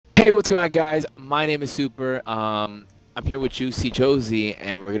Hey, what's going on, guys? My name is Super. I'm here with Juicy Josie,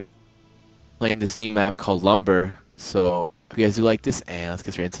 and we're gonna play this new map called Lumber. So, if you guys do like this, and let's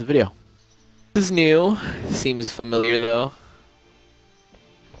get straight into the video. This is new. Seems familiar though.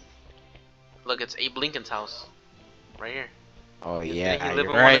 Look, it's Abe Lincoln's house. Right here. Oh Didn't he yeah, live you're in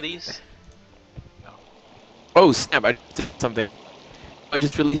one of right. these? Oh snap! I just did something. I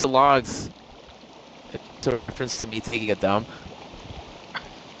just released the logs. It's a reference to me taking a dump.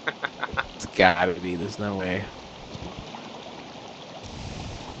 It's gotta be. There's no way.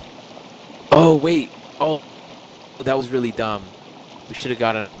 Oh wait. Oh, that was really dumb. We should have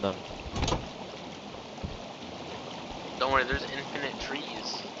gotten them. Don't worry, there's infinite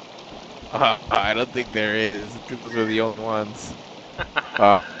trees. I don't think there is. Those are the only ones.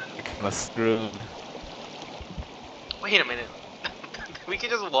 Oh, kind of screwed. Wait a minute. We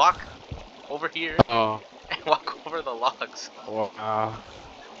could just walk over here Oh, and walk over the logs. well,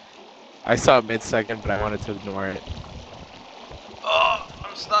 I saw it mid-second, but I wanted to ignore it. Oh,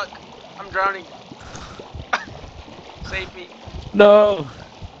 I'm stuck. I'm drowning. Save me. No!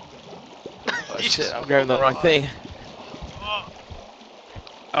 Oh You shit, just I'm grabbing the pulled wrong log. thing. Oh.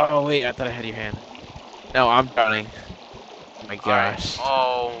 Oh wait, I thought I had your hand. No, I'm drowning. Oh my Alright. gosh.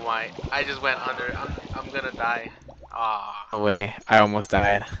 Oh my. I just went under. I'm gonna die. Ah. No way, I almost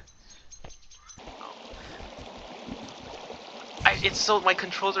died. It's so, my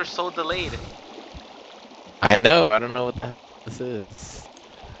controls are so delayed. I know, I don't know what the hell this is.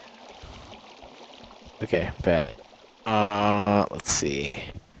 Okay, bet. Let's see.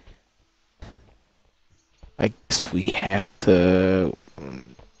 I guess we have to...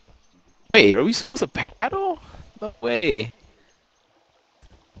 Wait, are we supposed to paddle? No way.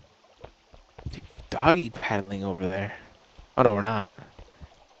 Doggy paddling over there. Oh no, we're not.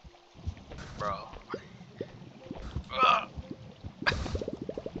 Bro. Ah.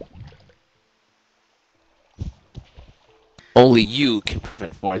 Only you can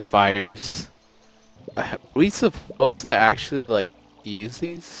prevent forest fires. Are we supposed to actually, like, use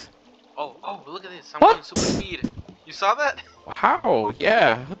these? Oh, look at this. I'm going What? super speed. You saw that? How?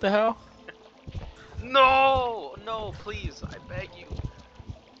 Yeah, what the hell? No! No, please. I beg you.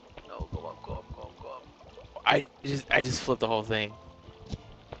 No, go up, go up, go up, go up. I just flipped the whole thing.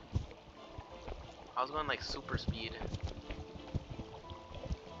 I was going like super speed.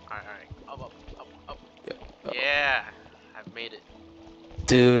 Alright. Up. Yeah. I've made it.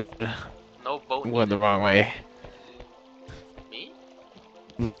 Dude, No boat I'm going the needed. wrong way. Me?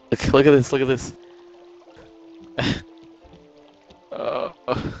 Look at this, look at this. Oh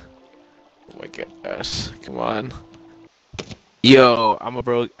my gosh, come on. Yo, I'm a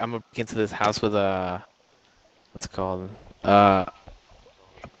break into this house with a, what's it called? A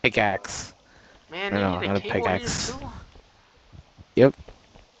pickaxe. Man, No, you no, need a not a cable here pickaxe. too? Yep.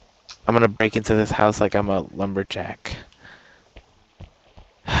 I'm gonna break into this house like I'm a lumberjack.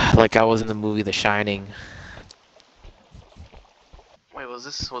 Like I was in the movie The Shining. Wait, was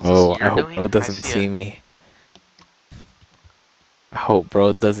this Oh, I your hope doing? bro I doesn't see a... see me. I hope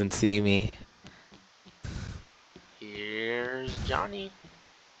bro doesn't see me. Here's Johnny.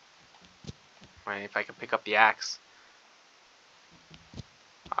 Wait, if I can pick up the axe.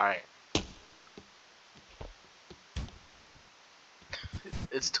 Alright.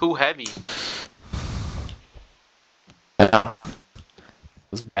 It's too heavy. Yeah,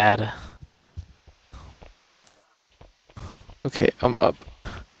 it was bad. Okay, I'm up.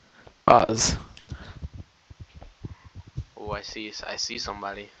 Pause. Oh, I see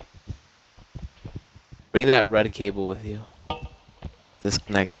somebody. Bring that red cable with you.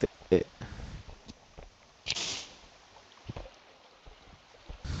 Disconnect it.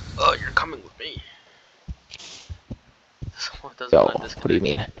 Oh, you're coming with me. Someone doesn't Yo, want to what do you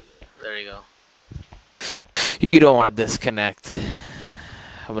disconnect. mean? There you go. You don't want to disconnect.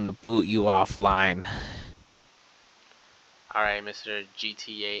 I'm gonna boot you offline. Alright, Mr.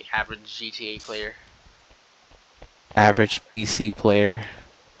 GTA, average GTA player. Average PC player.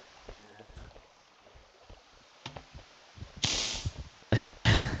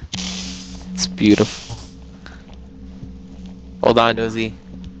 It's beautiful. Hold on, Dozy.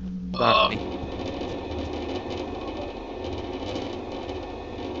 Hold on to Oh, me.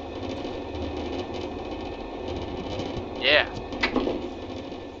 yeah.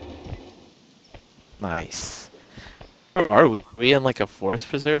 Nice. Are we in like a forest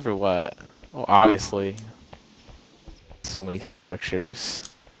preserve or what? Oh, obviously. So many structures.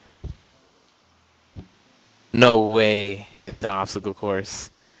 No way. It's an obstacle course.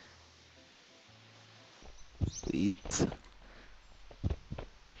 Please.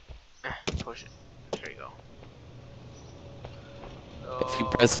 Push it. There you go. If you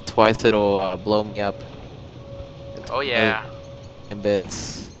press it twice, it'll blow me up into Oh a million yeah.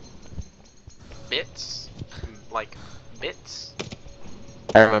 bits. Bits? Like bits?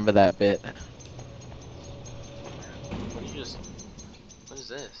 I remember that bit. What do you just? What is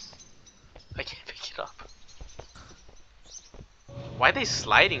this? I can't pick it up. Why are they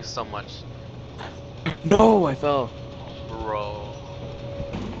sliding so much, No, I fell. bro?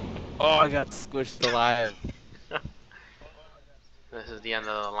 Oh, I got squished alive. This is the end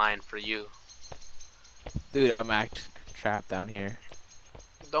of the line for you. Dude, I'm actually trapped down here.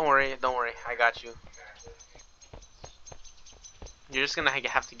 Don't worry, don't worry. I got you. You're just gonna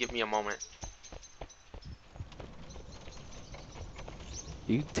have to give me a moment.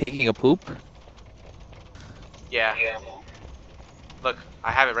 You taking a poop? Yeah. Look,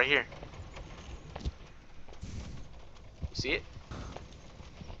 I have it right here. You see it?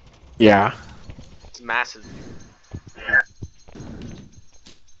 Yeah. It's massive.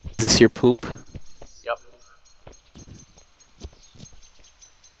 Is this your poop? Yep.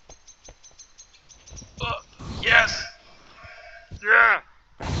 Yes. Yeah.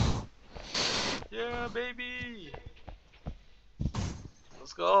 Yeah, baby.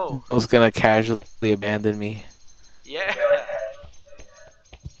 Let's go. I was gonna casually abandon me. Yeah.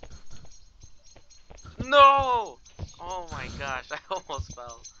 No. Oh my gosh, I almost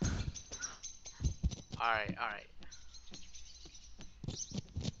fell. All right, all right.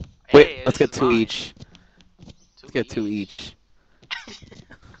 Wait, Hey, let's this get is two mine. each. Two Let's get two each. each.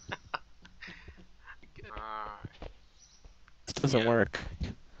 This doesn't Yeah. work.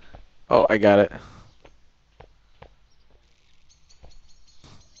 Oh, I got it.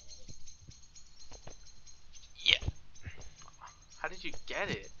 Yeah. How did you get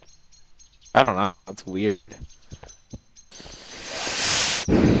it? I don't know. That's weird.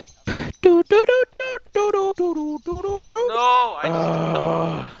 No, I just fell.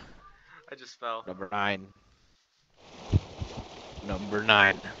 Uh, I just fell. Number 9. Number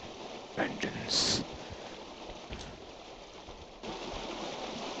 9. Vengeance.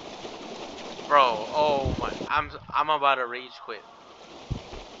 Bro, oh my, I'm about to rage quit.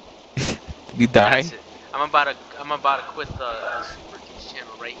 Did you die? That's it. I'm about to quit the SuperJuice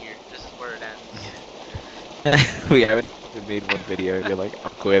channel right here. This is where it ends. We haven't even made one video. You're like,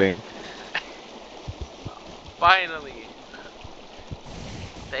 I'm quitting. Finally.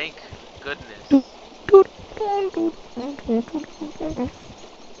 Thank goodness.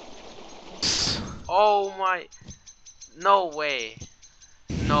 Oh my, no way.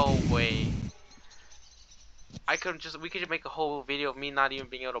 No way. We could just make a whole video of me not even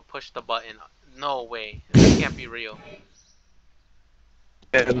being able to push the button. No way. This can't be real.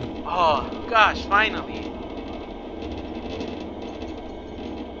 Oh gosh, finally.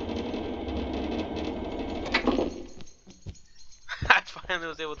 I finally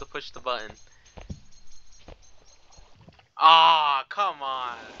was able to push the button. Ah, come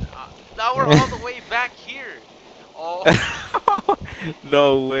on. Now we're all the way back here. Oh,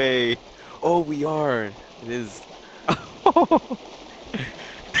 No way. Oh, we are. It is.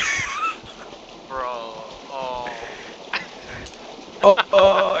 bro. Oh.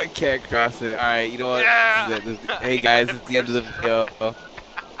 Oh, I can't cross it. Alright, you know what? This is Yeah. it. Hey guys, it's the end of First the try. video.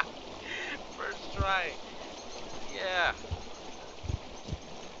 First try. Yeah.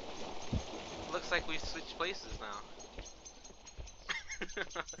 Looks like we've switched places now.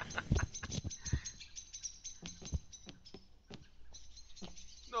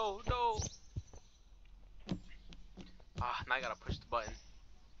 No, no. Ah, now I gotta push the button.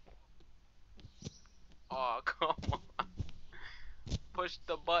 Oh, come on. Push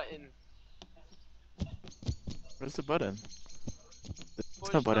the button. Where's the button?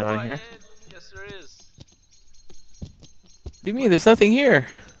 There's no Push the button on button. here. Yes, there is. What do you mean? Push There's nothing here.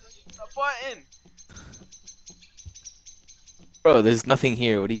 the button. Bro, there's nothing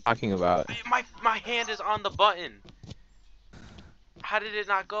here. What are you talking about? My hand is on the button. How did it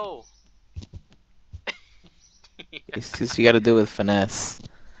not go? It's just you gotta do it with finesse.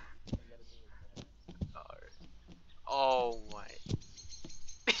 Oh my.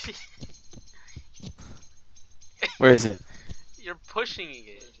 Where is it? You're pushing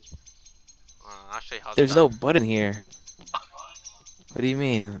it. I'll show you how it's There's done. no button here. What do you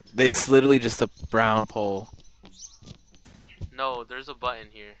mean? It's literally just a brown pole. No, there's a button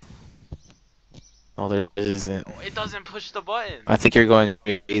here. Oh, there isn't. Oh, it doesn't push the button. I think you're going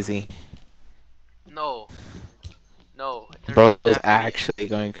crazy. No. No, there's Bro is definitely. actually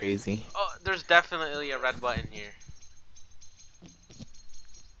going crazy. Oh, there's definitely a red button here.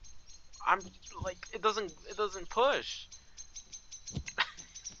 I'm like, it doesn't push.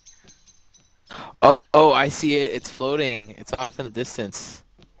 Oh, I see it. It's floating. It's off in the distance.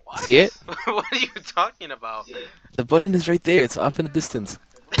 You What? see it? What are you talking about? The button is right there. It's off in the distance.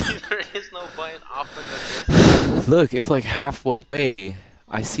 There is no button off in the distance. Look, it's like halfway.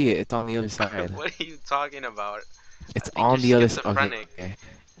 I see it. It's on the other side. What are you talking about? I It's think you're on the other side. Okay. schizophrenic.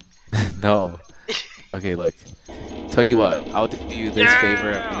 No. Okay, look. Tell you what. I'll do you this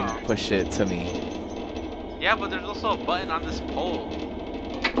favor and then Yeah! you push it to me. Yeah, but there's also a button on this pole.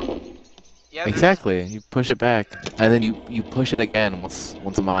 Yeah, there's... Exactly. You push it back, and then you push it again once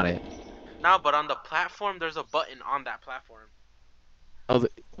I'm on it. No, but on the platform, there's a button on that platform. Oh,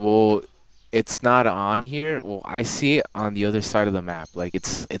 well, it's not on here. Well, I see it on the other side of the map. Like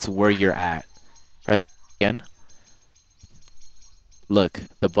it's where you're at. Right again. Look,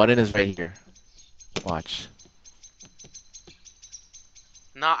 the button is right here. Watch.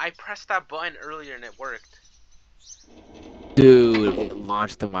 Nah, I pressed that button earlier and it worked. Dude, it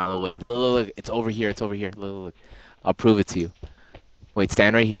launched a mile away. Look, it's over here. It's over here. Look. I'll prove it to you. Wait,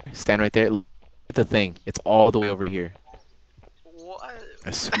 stand right here. Stand right there. Look at the thing. It's all the way over here. What?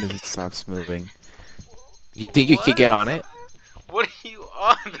 As soon as it stops moving. You think you could What? get on it? What are you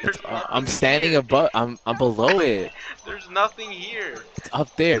on? It's There's I'm nothing standing here. above. I'm below it. There's nothing here. It's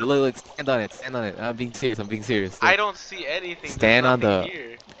up there. Look, stand on it. Stand on it. I'm being serious. I'm being serious. I Look. don't see anything. There's Stand on nothing the.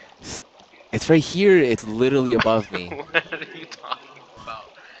 here. It's right here. It's literally above me. What are you talking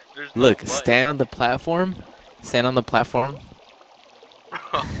about? There's no Look, button. stand on the platform. Stand on the platform.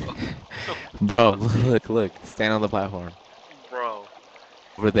 Bro. Bro, look. Stand on the platform. Bro.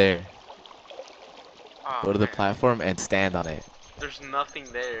 Over there. Oh Go to the man. platform and stand on it. There's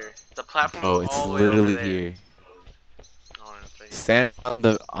nothing there. The platform's Bro, it's all the way over literally there. here. Oh, in face. Stand on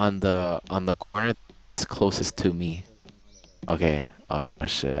the corner that's closest to me. Okay. Oh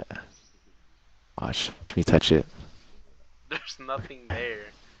shit. Watch. Let me touch it. There's nothing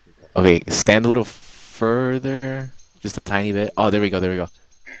there. Okay, stand a little further. Just a tiny bit. Oh, there we go. There we go.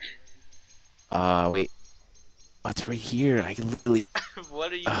 Wait. Oh, it's right here. I can literally.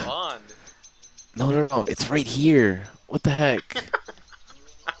 What are you Uh, on? no. It's right here. What the heck?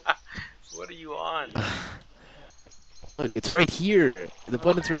 What are you on? Look, it's right here. The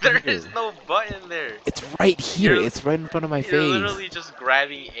button's right There here. is no button there. It's right here. You're It's right in front of my you're face. literally just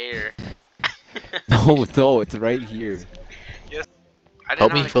grabbing air. No, it's right here. Yes. I did Help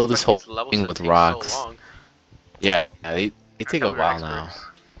not me fill this expect whole these levels thing to with take so rocks. long. Yeah, they I take a thought we were while now.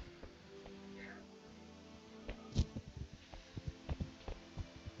 experts.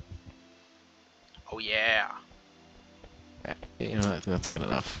 Oh yeah. Yeah, you know that's good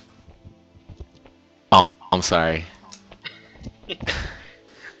enough. Oh, I'm sorry.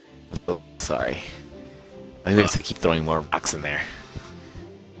 Oh, sorry. I think I have to keep throwing more rocks in there.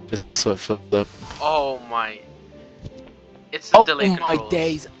 Just so it fills up. Oh my. It's the Oh delay my controls.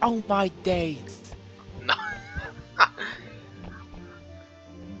 days! Oh my days! No.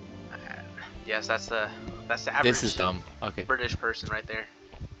 Yes, that's the This is average dumb. Okay. British person right there.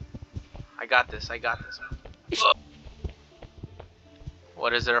 I got this. I got this.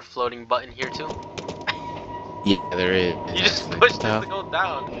 What, is there a floating button here too? Yeah, there is. You just Actually. pushed this to go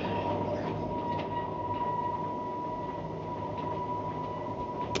down.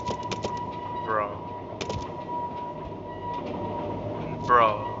 Bro.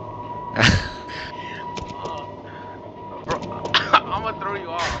 Bro. Bro. I'm gonna throw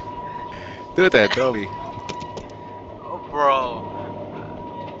you off. Do that, throw me. Oh, bro.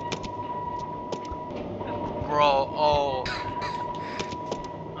 Bro, oh.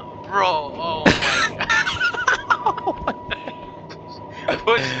 Bro, oh my god.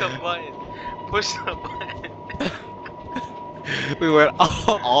 Push the button. Push the button. We went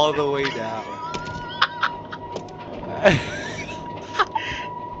all the way down.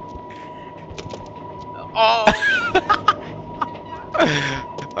 Oh,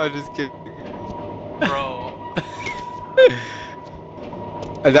 I'm just kidding. bro.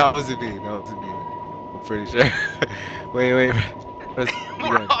 That wasn't me. That wasn't me. I'm pretty sure. Wait. Press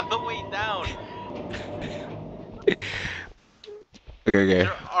We're again. all the way down. Okay.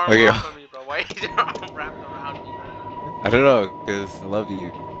 Your arm Okay. wrapped on me, bro. Why is your arm wrapped around me? I don't know, cause I love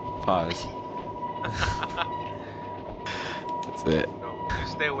you. Pause. That's it. No, you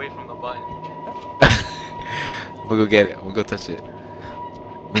stay away from the button. I'm gonna go get it. I'm gonna go touch it.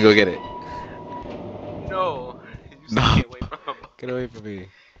 I'm gonna go get it. No, you No. stay away from the button. Get away from me.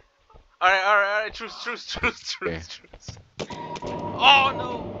 Alright. Truce. Okay. Oh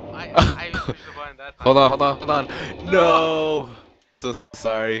no! I pushed the button that time. Hold on. No. So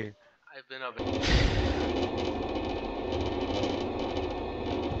sorry. I've been up.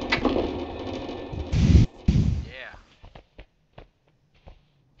 Yeah.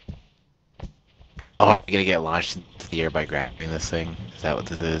 Oh, I'm gonna get launched into the air by grabbing this thing. Is that what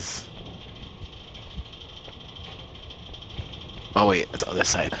this is? Oh wait, it's on this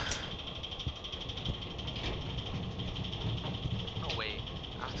side. No way.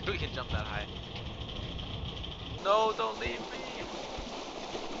 I don't think we can jump that high. No, don't leave me.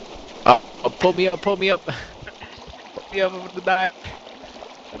 Oh, pull me up, pull me up. Pull me up, I'm gonna die.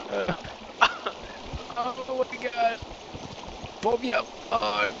 Uh, oh my god. Pull me up.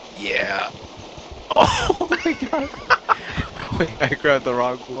 Oh, yeah. Oh my god. Wait, I grabbed the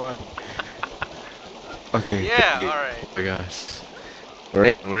wrong one. Okay, Yeah, okay. alright. Oh my gosh. We're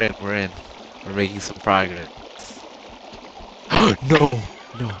in. We're making some progress. No!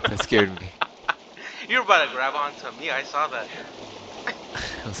 No, that scared me. You were about to grab onto me, I saw that.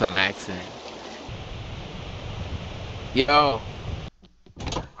 It was an accident. Yo!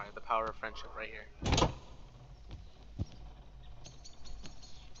 Alright, the power of friendship right here.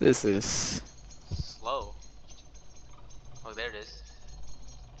 This is... Slow. Oh, there it is.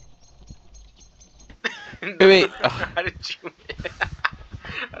 Wait, wait. Oh, How did you miss?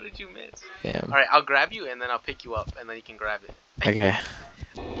 How did you miss? damn. Alright, I'll grab you and then I'll pick you up and then you can grab it. Okay.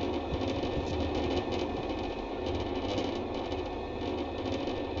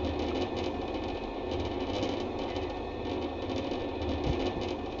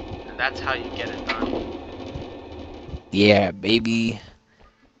 And that's how you get it done. Yeah, baby.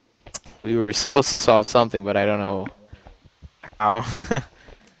 We were supposed to solve something, but I don't know how.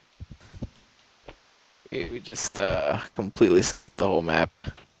 We just, completely skipped the whole map.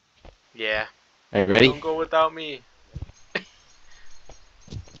 Yeah. Are you ready? Don't go without me.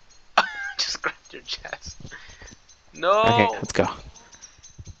 Just grabbed your chest. Okay, No! let's go.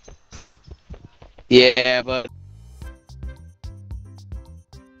 Yeah, but